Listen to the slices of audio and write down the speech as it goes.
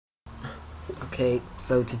Okay,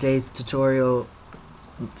 so today's tutorial,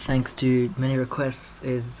 thanks to many requests,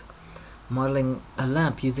 is modeling a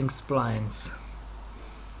lamp using splines.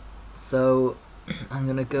 So I'm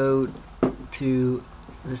gonna go to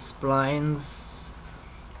the splines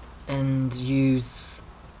and use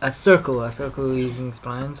a circle using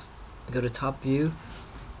splines. Go to top view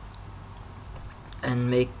and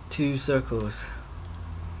make two circles.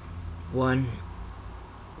 1,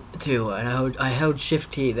 2, and I held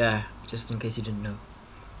shift key there just in case you didn't know.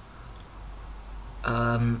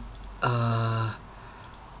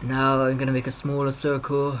 Now I'm gonna make a smaller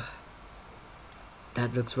circle.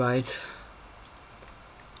 That looks right.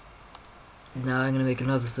 Now I'm gonna make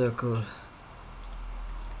another circle.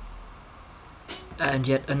 And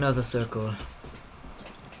yet another circle.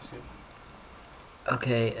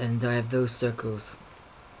 Okay, and I have those circles.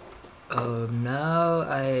 Now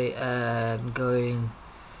I am going...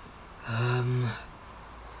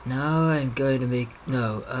 now I'm going to make...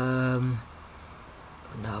 No,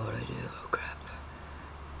 now what do I do? Oh crap.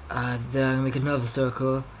 Then I'm gonna make another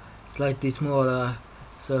circle. Slightly smaller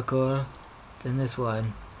circle than this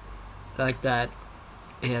one. Like that.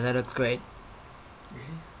 Yeah, that looks great.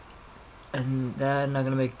 And then I'm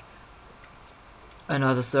gonna make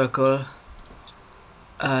another circle.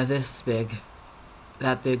 This big.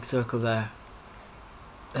 That big circle there.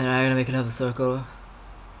 And I'm gonna make another circle.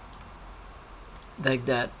 Like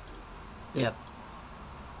that. Yep.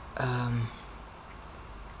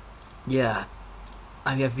 Yeah.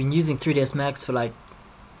 I've been using 3ds Max for like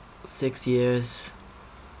 6 years.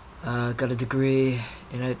 Got a degree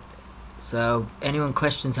in it. So anyone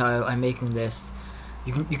questions how I'm making this,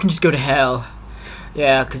 you can just go to hell.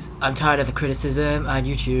 Yeah, because I'm tired of the criticism on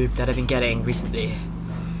YouTube that I've been getting recently.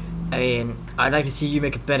 I mean, I'd like to see you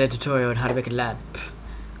make a better tutorial on how to make a lamp.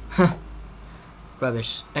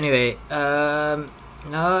 Rubbish. Anyway, now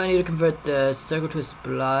I need to convert the circle to a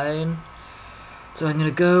spline. So I'm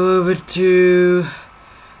gonna go over to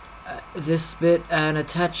this bit and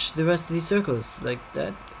attach the rest of these circles, like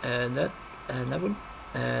that, and that, and that one,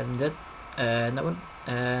 and that, and that one,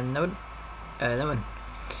 and that one, and that one,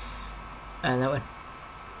 and that one.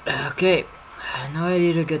 Okay, now I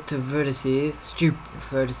need to get to vertices,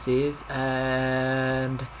 vertices,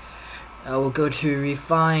 and I will go to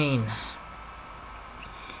refine.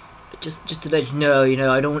 Just to let you know,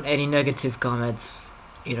 I don't want any negative comments.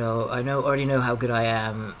 I already know how good I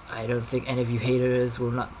am. I don't think any of you haters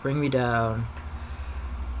will not bring me down.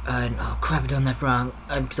 And oh crap, I've done that wrong.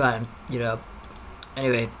 I'm sorry.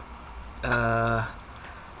 Anyway,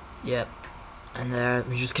 yep. And there,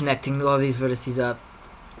 we're just connecting all these vertices up,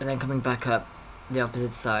 and then coming back up the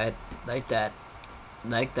opposite side, like that,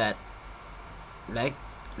 like that, like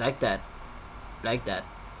that, like that.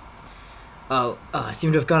 Oh, I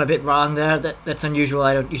seem to have gone a bit wrong there. That's unusual.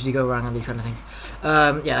 I don't usually go wrong on these kind of things.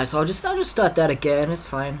 Yeah, so I'll just start that again. It's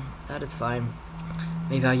fine. That is fine.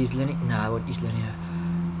 Maybe I'll use linear. No, I won't use linear.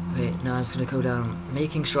 Okay, now I'm just gonna go down,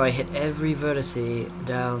 making sure I hit every vertice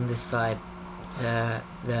down this side. There,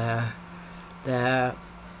 there, there,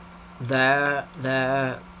 there,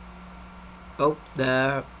 there. Oh,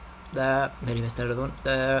 there, there. Nearly missed that other one.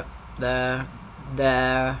 There, there,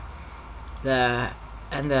 there, there,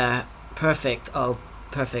 and there. Perfect. Oh,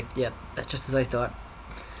 perfect. Yep, that's just as I thought.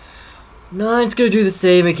 No, I'm just gonna do the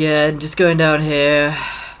same again. Just going down here.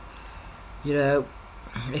 You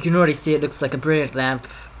can already see it looks like a brilliant lamp.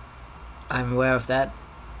 I'm aware of that.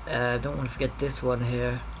 Don't want to forget this one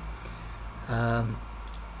here. Oh,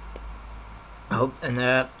 and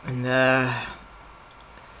there, and there.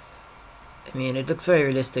 I mean, it looks very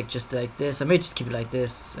realistic, just like this. I may just keep it like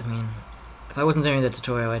this. I mean, if I wasn't doing the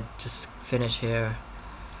tutorial, I'd just finish here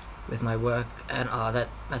with my work, and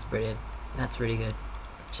that's brilliant. That's really good.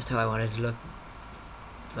 Just how I wanted it to look.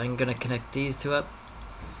 So I'm gonna connect these two up,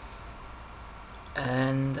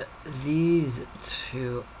 and these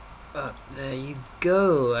two up. There you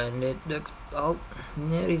go, and it looks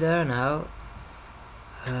nearly there now.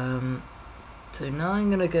 So now I'm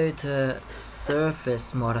gonna go to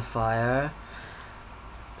surface modifier.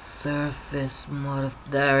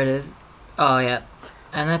 There it is. Oh yeah,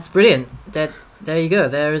 and that's brilliant. There you go.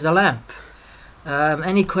 There is a lamp.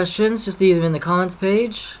 Any questions? Just leave them in the comments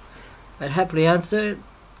page. I'd happily answer.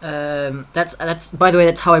 That's by the way,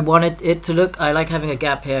 that's how I wanted it to look. I like having a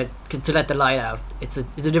gap here to let the light out. It's a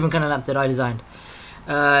different kind of lamp that I designed.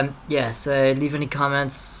 Yes. Leave any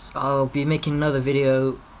comments. I'll be making another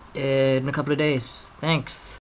video in a couple of days. Thanks.